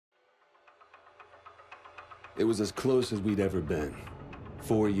It was as close as we'd ever been.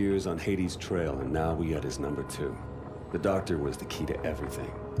 4 years on Hades' trail, and now we had his number 2. The doctor was the key to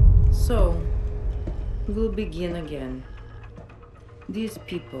everything. So, we'll begin again. These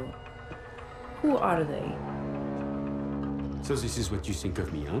people, who are they? So this is what you think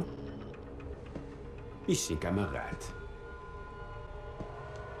of me, huh? You think I'm a rat.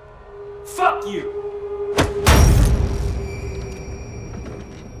 Fuck you!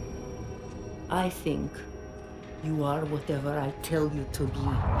 I think you are whatever I tell you to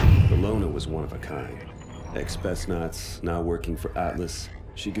be. Bologna was one of a kind. Ex-Spetsnaz, now working for Atlas.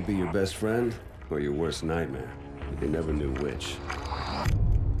 She could be your best friend or your worst nightmare. But they never knew which.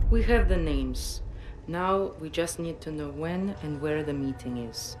 We have the names. Now we just need to know when and where the meeting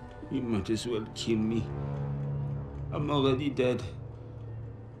is. You might as well kill me. I'm already dead.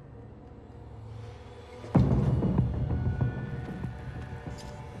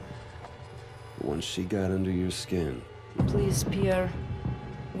 Once she got under your skin. Please, Pierre,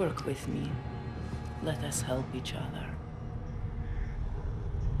 work with me. Let us help each other.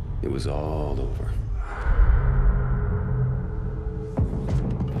 It was all over.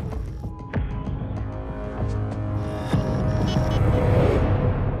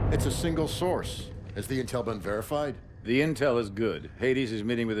 It's a single source. Has the intel been verified? The intel is good. Hades is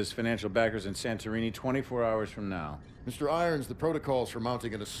meeting with his financial backers in Santorini 24 hours from now. Mr. Irons, the protocols for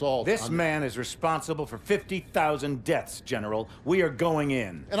mounting an assault This man is responsible for 50,000 deaths, General. We are going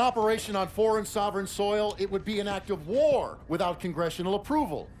in. An operation on foreign sovereign soil, it would be an act of war without congressional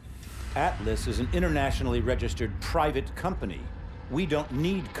approval. Atlas is an internationally registered private company. We don't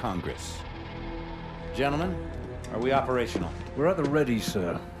need Congress. Gentlemen, are we operational? We're at the ready,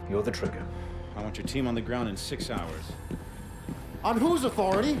 sir. You're the trigger. I want your team on the ground in 6 hours. On whose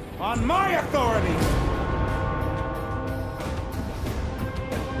authority? On my authority!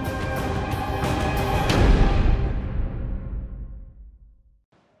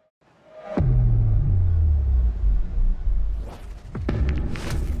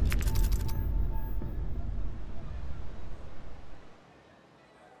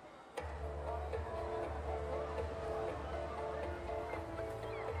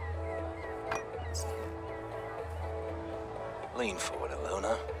 Lean forward,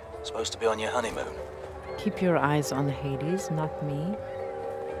 Alona. Supposed to be on your honeymoon. Keep your eyes on Hades, not me.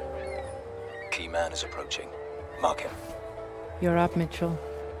 Key man is approaching. Mark him. You're up, Mitchell.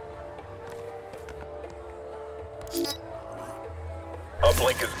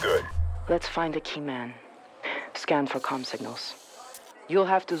 Uplink is good. Let's find the key man. Scan for comm signals. You'll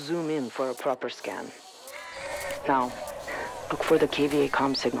have to zoom in for a proper scan. Now, look for the KVA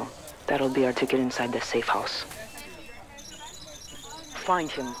comm signal. That'll be our ticket inside the safe house.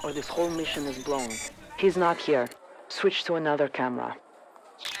 Find him, or this whole mission is blown. He's not here. Switch to another camera.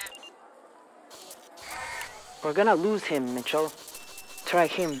 We're gonna lose him, Mitchell. Try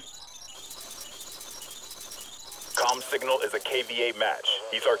him. Comm signal is a KVA match.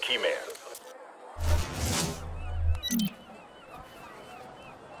 He's our key man.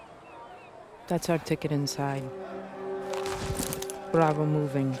 That's our ticket inside. Bravo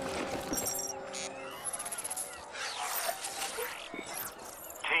moving.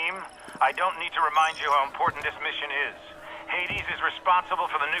 I don't need to remind you how important this mission is. Hades is responsible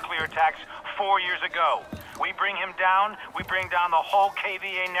for the nuclear attacks 4 years ago. We bring him down, we bring down the whole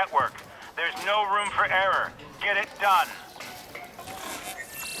KVA network. There's no room for error. Get it done.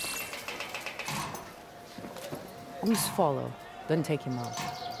 Loose follow, then take him out.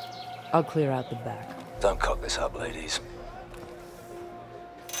 I'll clear out the back. Don't cock this up, ladies.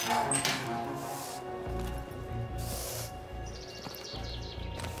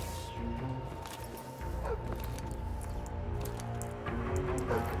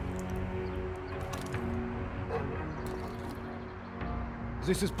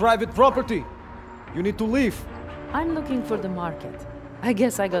 This is private property. You need to leave. I'm looking for the market. I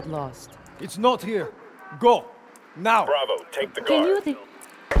guess I got lost. It's not here. Go. Now. Bravo, take the Can guard. you...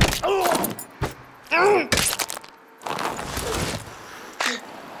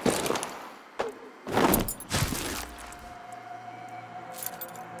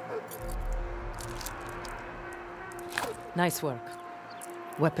 Nice work.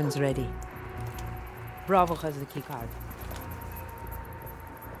 Weapons ready. Bravo has the keycard.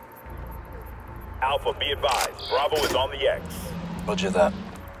 Alpha, be advised. Bravo is on the X. Roger that.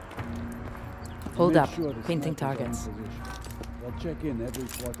 Hold up. Painting targets. We'll check in every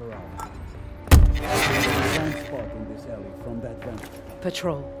quarter hour. Blind spot in this alley from that vent.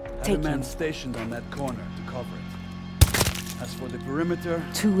 Patrol. Have Take a man him. stationed on that corner to cover it. As for the perimeter,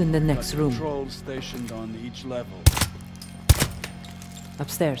 2 in the next room. Patrols stationed on each level.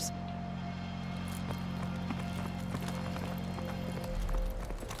 Upstairs.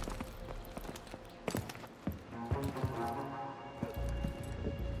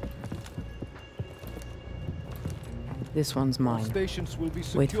 This one's mine. Stations will be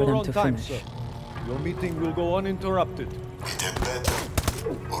Wait for secure them on to time, finish. sir. Your meeting will go uninterrupted. It had better,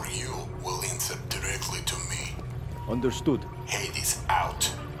 or you will answer directly to me. Understood. Hades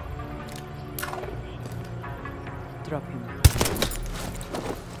out. Drop him.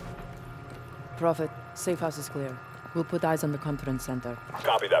 Prophet, safe house is clear. We'll put eyes on the conference center.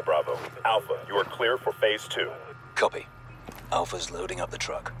 Copy that, Bravo. Alpha, you are clear for phase 2. Copy. Alpha's loading up the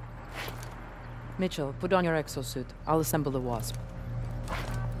truck. Mitchell, put on your exosuit. I'll assemble the Wasp.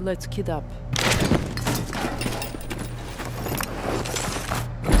 Let's kid up.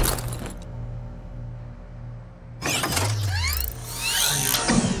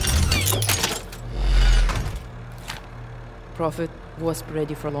 Prophet, Wasp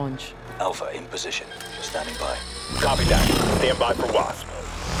ready for launch. Alpha in position. Standing by. Copy that. Stand by for Wasp.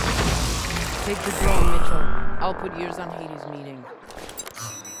 Take the drone, Mitchell. I'll put ears on Hades' meeting.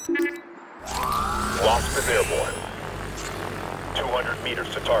 Wasp is airborne. 200 meters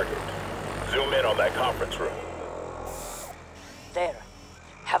to target. Zoom in on that conference room. There.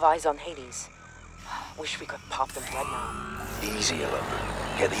 Have eyes on Hades. Wish we could pop them right now. Easy,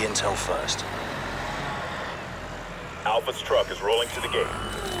 Alona. Get the intel first. Alpha's truck is rolling to the gate.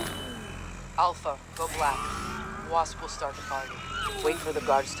 Alpha, go black. Wasp will start the party. Wait for the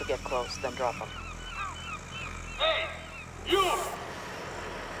guards to get close, then drop them. Hey! You!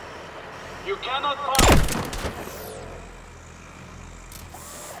 You cannot park!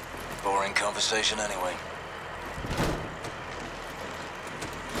 Boring conversation anyway.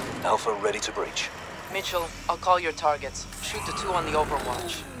 Alpha ready to breach. Mitchell, I'll call your targets. Shoot the 2 on the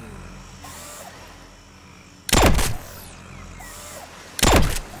overwatch.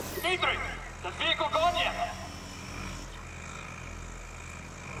 Dietrich! The vehicle gone yet?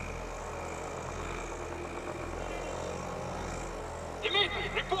 Dimitri,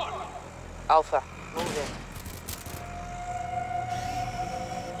 report! Alpha, move in.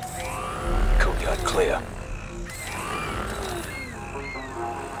 Courtyard clear.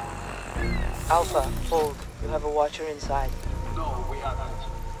 Alpha, hold. You have a watcher inside. No, we haven't.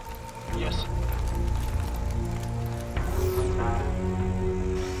 Yes.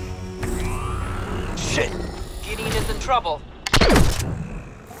 Shit! Gideon is in trouble.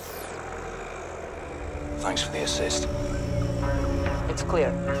 Thanks for the assist. It's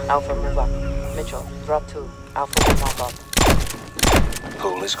clear. Alpha, move up. Mitchell, drop 2. Alpha will mop up.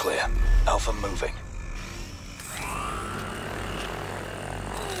 Pool is clear. Alpha moving.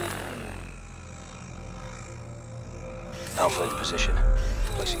 Alpha in position.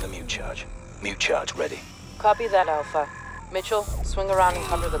 Placing the mute charge. Mute charge ready. Copy that, Alpha. Mitchell, swing around and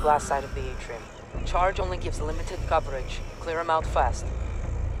cover the glass side of the atrium. Charge only gives limited coverage. Clear him out fast.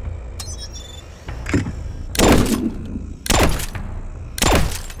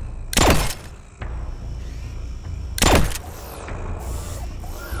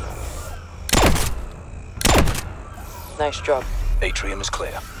 Nice job. Atrium is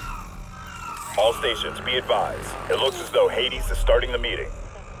clear. All stations, be advised. It looks as though Hades is starting the meeting.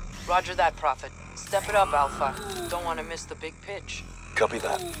 Roger that, Prophet. Step it up, Alpha. Don't want to miss the big pitch. Copy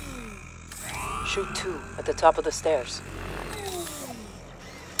that. Shoot 2 at the top of the stairs.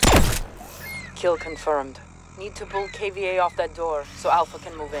 Kill confirmed. Need to pull KVA off that door so Alpha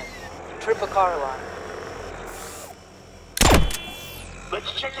can move in. Trip a car alarm.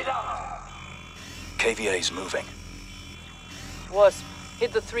 Let's check it out! KVA's moving. Wasp,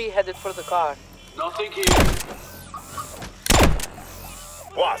 hit the 3 headed for the car. Nothing here.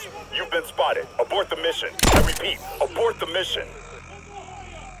 Wasp, you've been spotted. Abort the mission. I repeat, abort the mission.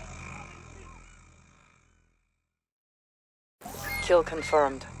 Kill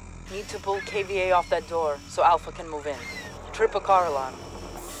confirmed. Need to pull KVA off that door so Alpha can move in. Trip a car alarm.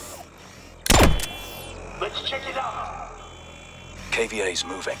 Let's check it out! KVA's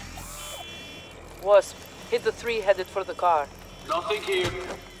moving. Wasp, hit the 3 headed for the car. Nothing here.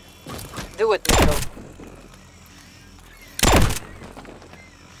 Do it, Mitchell.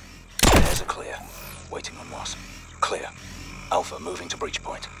 Stairs are clear. Waiting on Wasp. Clear. Alpha moving to breach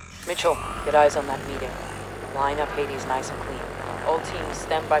point. Mitchell, get eyes on that meeting. Line up Hades nice and clean. All teams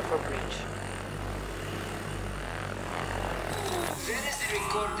stand by for breach.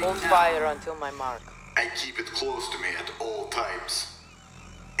 Hold fire until my mark. I keep it close to me at all times.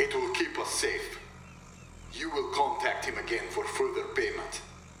 It will keep us safe. You will contact him again for further payment.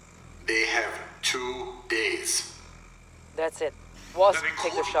 They have 2 days. That's it. Wasp,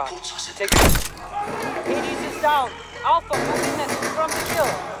 take the shot. Take it. Hades is down. Alpha, moving in from the kill.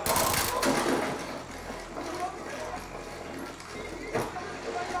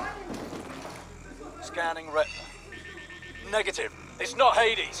 Scanning retina. Negative. It's not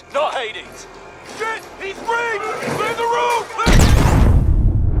Hades. Not Hades. Shit! He's free! Clear the room!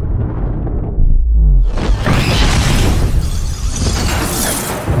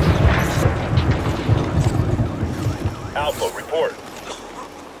 Alpha, report.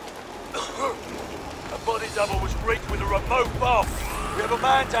 A body double was rigged with a remote bomb. We have a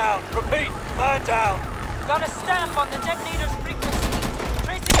man down. Repeat, man down. Got a stamp on the detonator's frequency.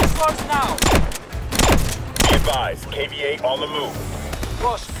 Tracing his course now. Be advised, KVA on the move.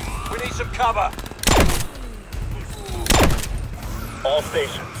 Boss, we need some cover. All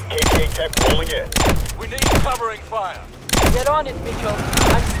stations, KVA tech rolling in. We need covering fire. Get on it, Mitchell.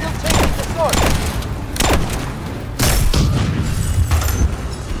 I'm still taking the source.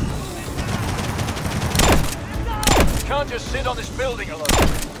 Can't just sit on this building alone.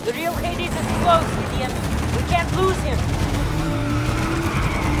 The real Hades is close, Gideon. We can't lose him.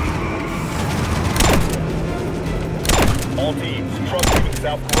 All teams, truck leaving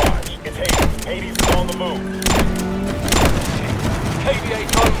South Garage. It's Hades. Hades is on the move. KVA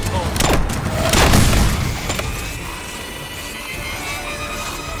drone launch.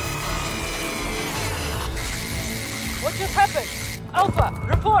 What just happened? Alpha,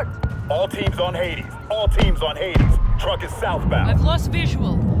 report. All teams on Hades. All teams on Hades. Truck is southbound. I've lost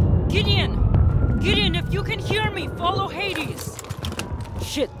visual. Gideon! Gideon, if you can hear me, follow Hades!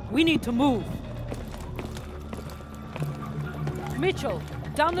 Shit, we need to move. Mitchell,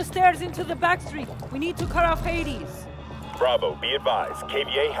 down the stairs into the back street. We need to cut off Hades. Bravo, be advised.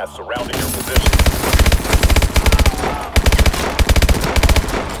 KVA has surrounded your position.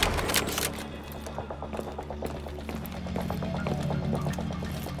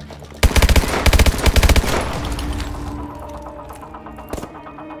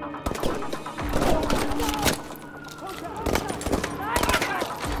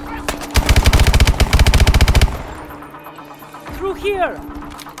 Here!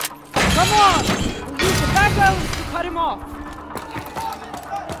 Come on! We'll use the back alleys to cut him off.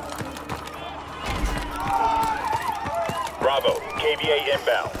 Bravo, KVA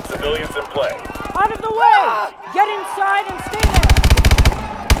inbound. Civilians in play. Out of the way! Get inside and stay there!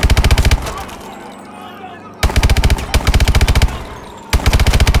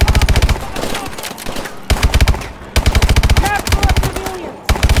 Capture our civilians!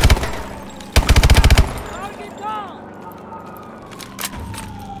 Target down!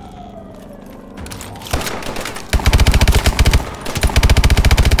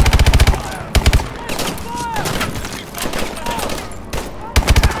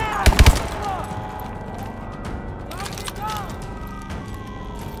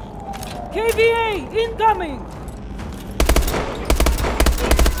 KVA incoming!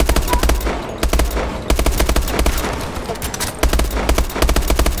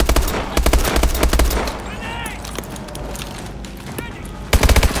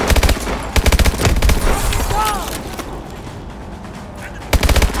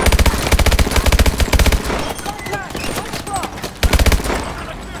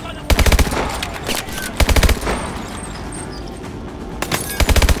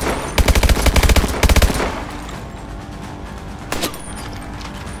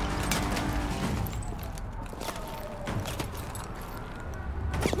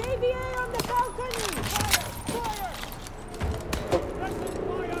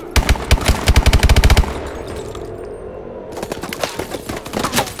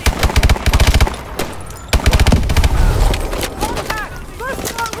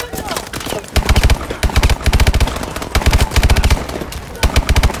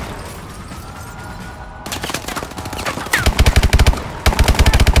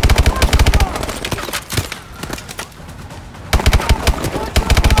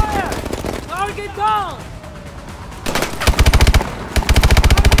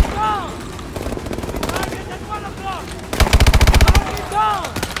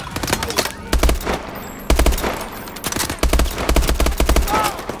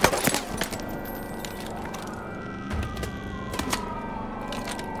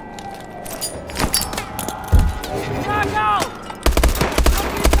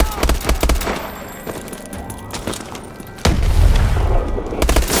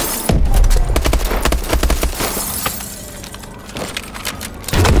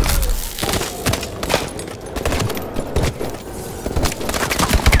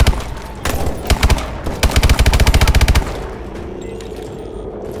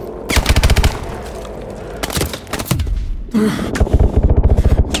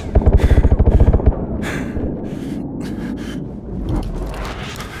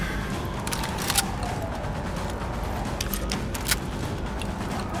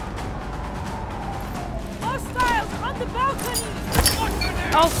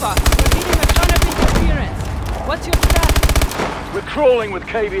 Alpha, we're hitting a ton of crawling with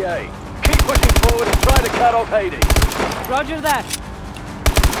KVA. Keep pushing forward and try to cut off Hades. Roger that.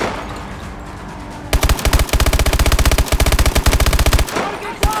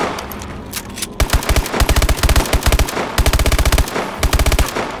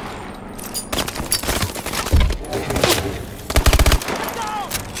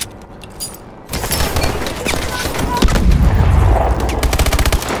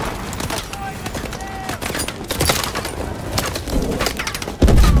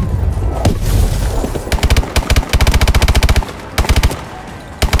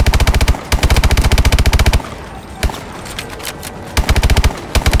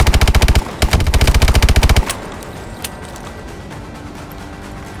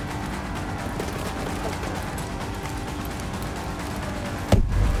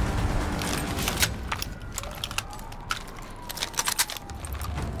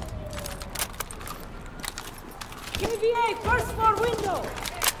 KVA, first floor window!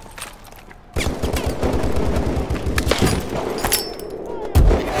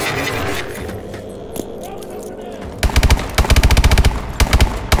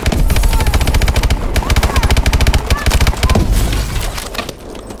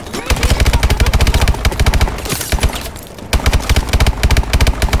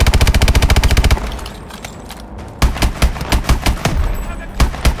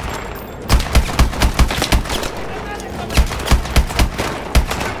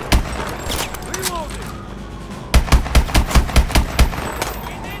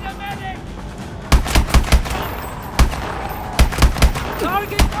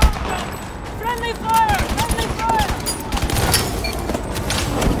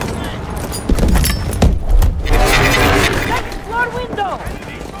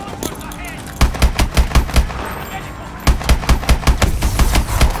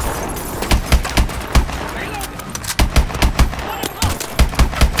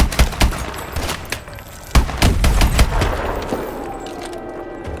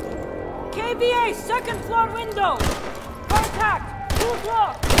 KVA, second floor window! Contact! 2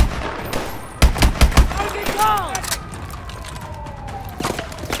 o'clock! Target down!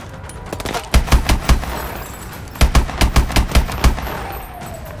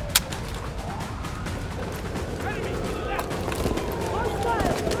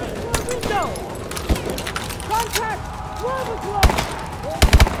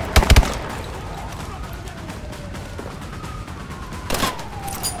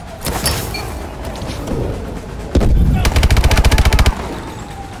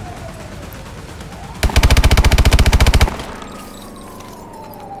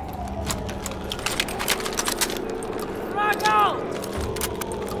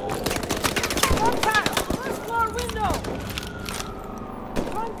 Hostile! First floor window!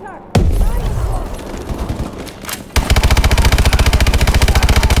 Contact!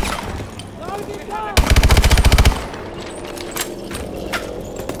 12 o'clock!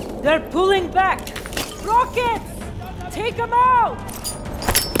 They're pulling back! Rockets! Take them out!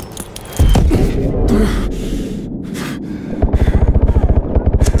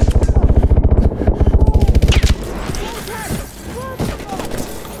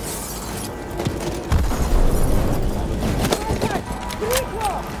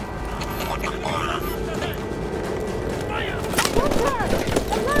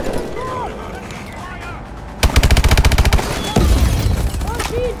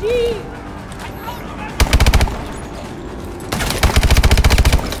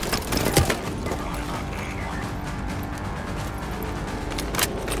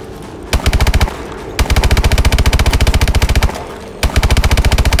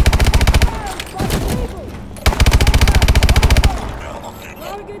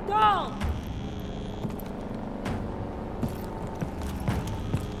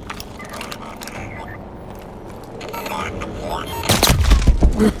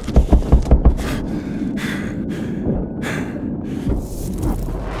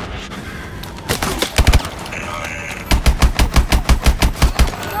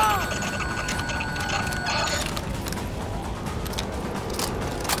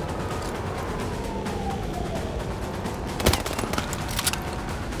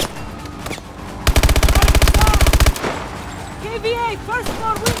 KVA, first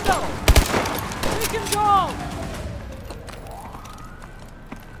floor window! We can go!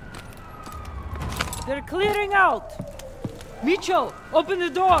 They're clearing out! Mitchell, open the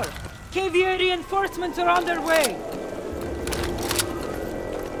door! KVA reinforcements are on their way!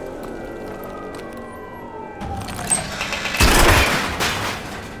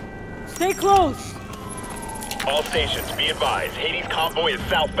 Stay close! All stations, be advised. Hades convoy is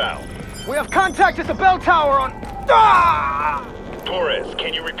southbound. We have contact at the bell tower on... Ah!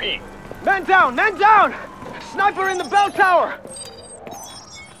 Can you repeat? Man down! Man down! Sniper in the bell tower!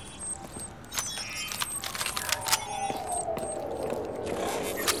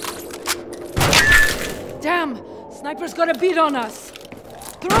 Damn! Sniper's got a beat on us!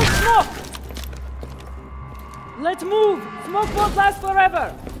 Throw smoke! Let's move! Smoke won't last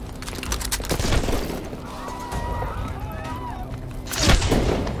forever!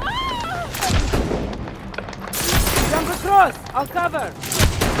 Jump across! I'll cover!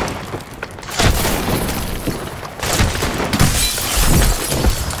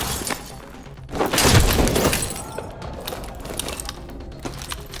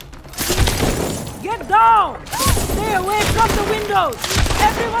 Get down! Stay away from the windows!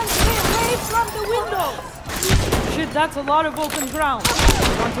 Everyone stay away from the windows! Shit, that's a lot of open ground.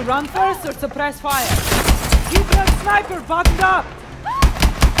 Want to run first or suppress fire? Keep that sniper buttoned up!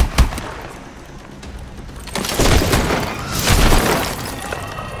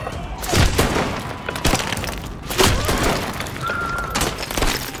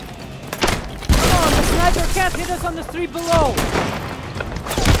 Come on, the sniper can't hit us on the street below!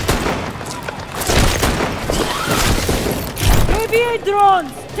 KVA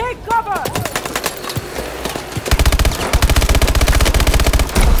drones! Take cover!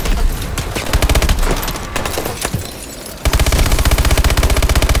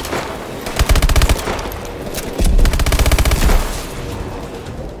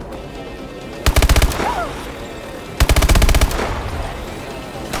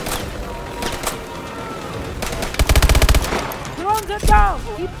 Drones are down!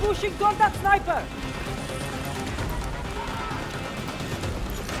 Keep pushing toward that sniper!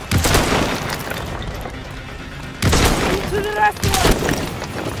 To the restaurant!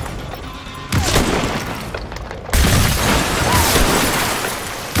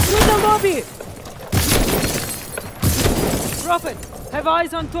 Through the lobby! Prophet, have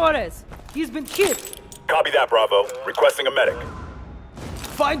eyes on Torres. He's been hit. Copy that, Bravo. Requesting a medic.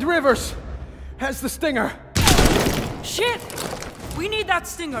 Find Rivers! Has the stinger! Shit! We need that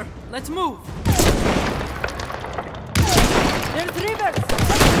stinger. Let's move. There's Rivers!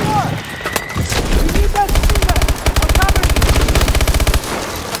 Next door! We need that stinger! I'll cover you!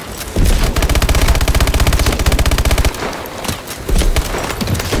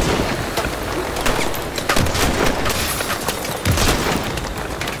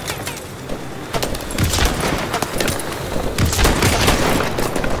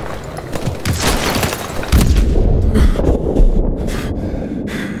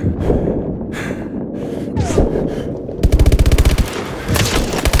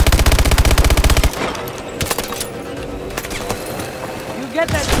 Get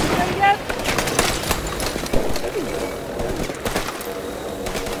that stinger yet?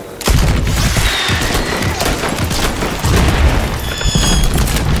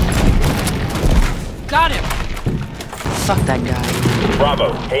 Got him! Fuck that guy.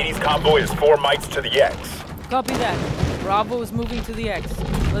 Bravo. Hades convoy is 4 mics to the X. Copy that. Bravo is moving to the X.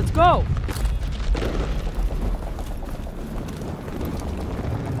 Let's go!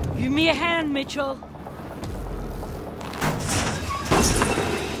 Give me a hand, Mitchell.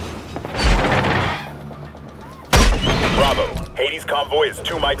 Bravo. Hades convoy is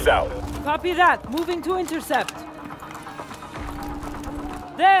 2 mics out. Copy that. Moving to intercept.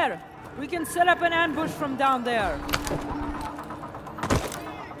 There! We can set up an ambush from down there.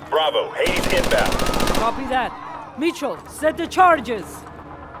 Bravo. Hades inbound. Copy that. Mitchell, set the charges.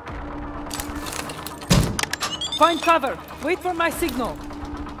 Find cover. Wait for my signal.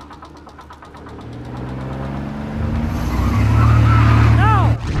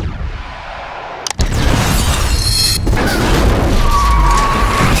 Now!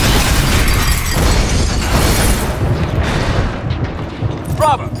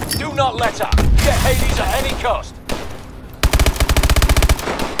 Bravo, do not let up. Get Hades at any cost.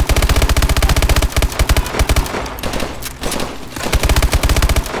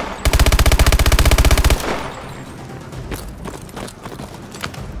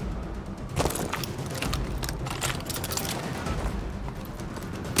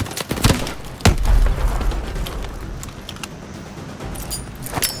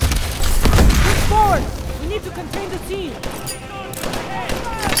 Push forward! We need to contain the scene.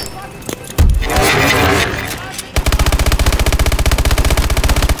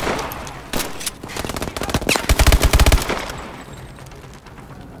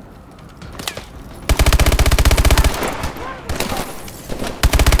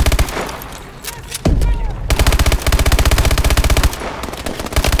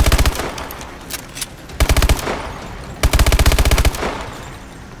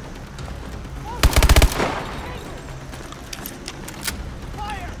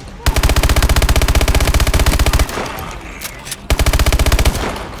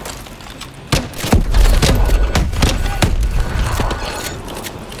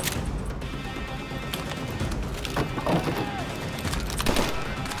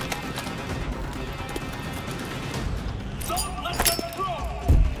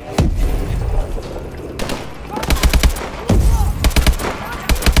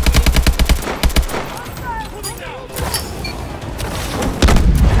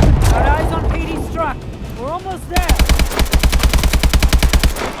 almost there!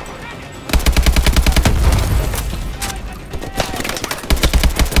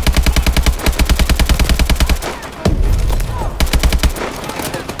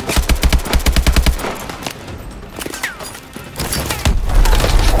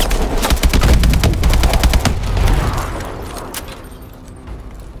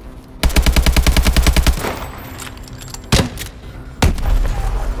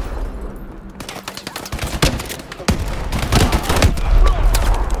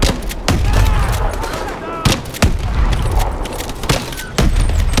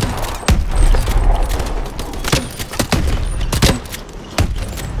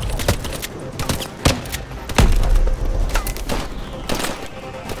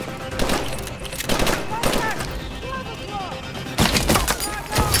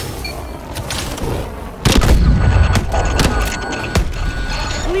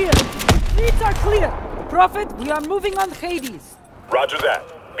 Prophet, we are moving on Hades. Roger that.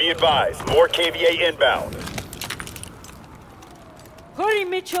 Be advised, more KVA inbound. Hurry,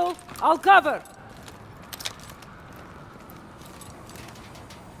 Mitchell. I'll cover.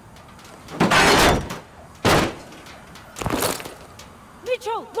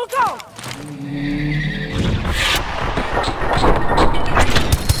 Mitchell, look out!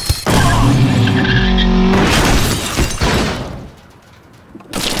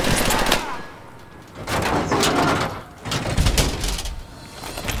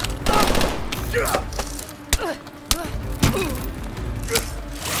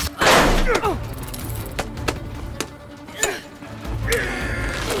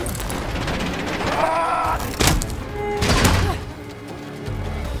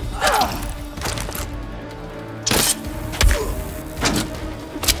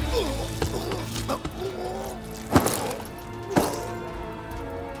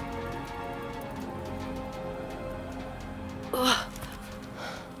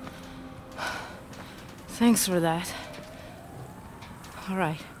 Thanks for that. All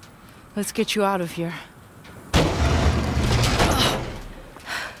right, let's get you out of here.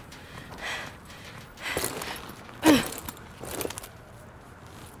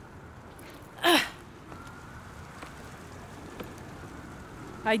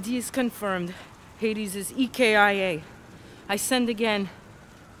 ID is confirmed. Hades is EKIA. I send again.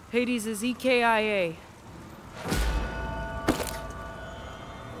 Hades is EKIA.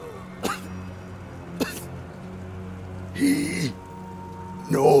 He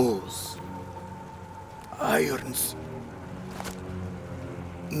knows. Irons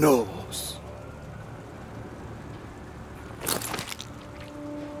knows.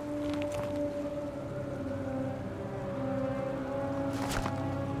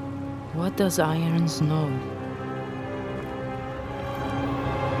 What does Irons know?